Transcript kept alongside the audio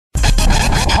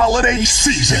holiday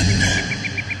season.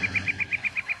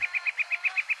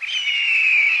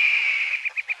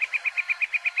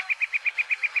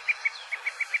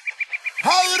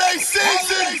 Holiday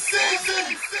season!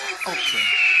 Okay.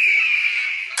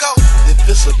 Go. If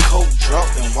it's a coke drop,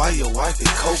 then why your wife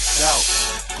is coked out?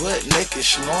 Butt naked,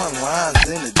 snoring lines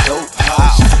in the dope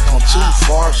house. Gone too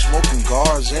far, smoking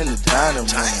guards in the dining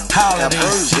room. Got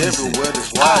birds everywhere, that's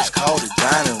why it's called the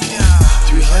dining room.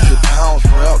 300 pounds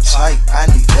wrapped tight, I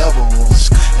need elbow room.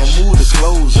 And move the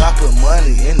clothes, I put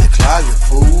money in the closet,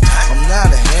 fool. I'm not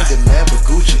a handyman, but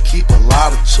Gucci keep a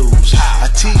lot of tools.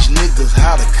 I teach niggas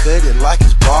how to cut it like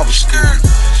it's barber school.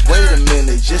 Wait a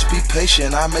minute, just be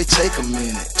patient, I may take a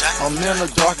minute. I'm in a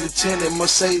darkly tinted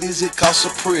Mercedes, it costs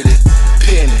a pretty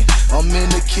penny. I'm in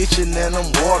the kitchen and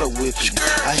I'm water whipping.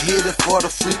 I hit it for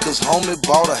the free cause homie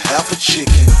bought a half a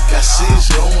chicken. Got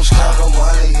 6 rooms, count the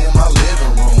money in my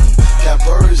living room. Got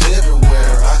birds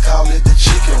everywhere, I call it the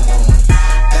chicken room.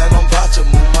 And I'm about to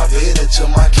move my bed into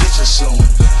my kitchen soon.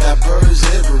 Got birds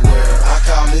everywhere, I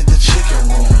call it the chicken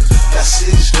room. Got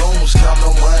 6 rooms, count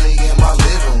no money in my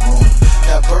living room.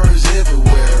 Got birds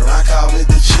everywhere, I call it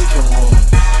the chicken room.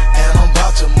 And I'm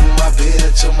about to move my bed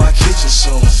into my kitchen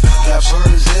soon. Got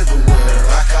birds everywhere,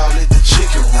 I call it the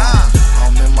chicken room.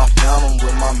 I'm in my fountain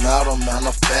with my mouth, I'm on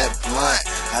a fat blunt.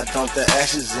 I dump the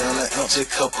ashes in an empty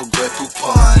cup of Grey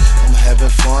Poupon. I'm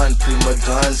having fun, prima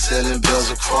done, selling bells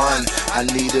of crying. I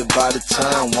need it by the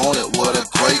ton, want it, what a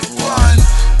great run.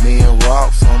 Me and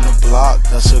Rock from the block,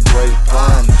 that's a great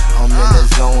fun. I'm in that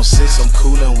zone 6, I'm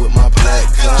coolin' with my black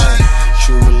gun.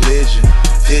 True religion,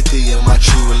 50 in my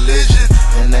true religion.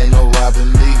 And ain't no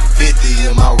robbing me, 50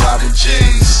 in my robbing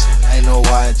jeans. Ain't no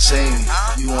Y-team,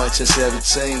 you want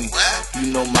 1017.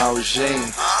 You know my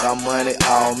regime, got money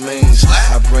all means.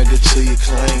 I bring it to you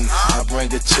clean, I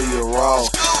bring it to you raw.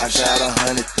 I got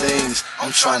 100 things,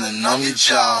 I'm tryna numb your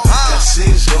jaw. Got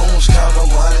 6 rooms, count the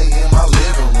money in my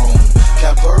living room.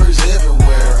 Got birds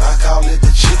everywhere, I call it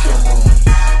the chicken room.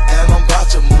 And I'm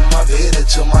about to move my bed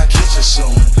into my kitchen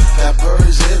soon. Got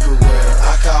birds everywhere,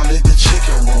 I call it the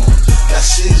chicken room. Got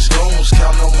 6 rooms,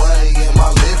 count no money in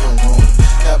my living room.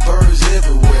 Got birds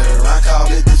everywhere, I call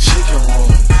it the chicken room.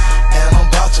 And I'm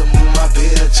about to move my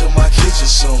bed into my kitchen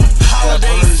soon. Got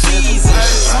birds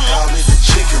everywhere, I call it the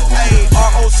chicken room. Hey,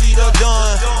 ROC the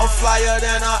done, I'm flyer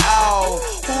than an owl.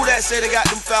 Who that say they got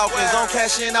them falcons? I'm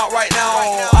cashing out right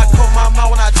now. I cut my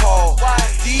mouth when I talk.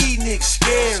 These niggas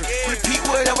scary, repeat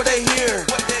whatever they hear.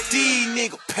 These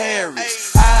niggas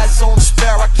Paris, eyes on the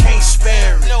sparrow, I can't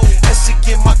spare it. That's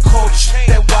again my culture,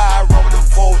 that's why I run with the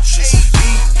vultures.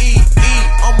 Eat,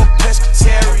 I'm a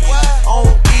pescatarian, I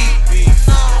don't eat beef.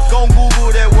 Gon'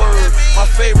 Google that word, my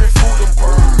favorite food, them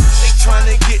birds. They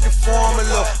tryna get the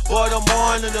formula, but I'm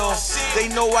on it up. They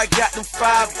know I got them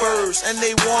 5 birds, and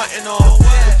they wantin' them.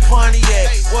 The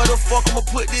Pontiac, where the fuck I'ma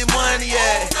put this money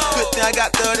at? Good thing I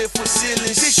got 30 for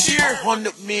ceilings this year,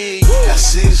 100 million. Got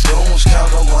 6 rooms, count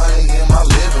the money in my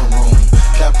living room.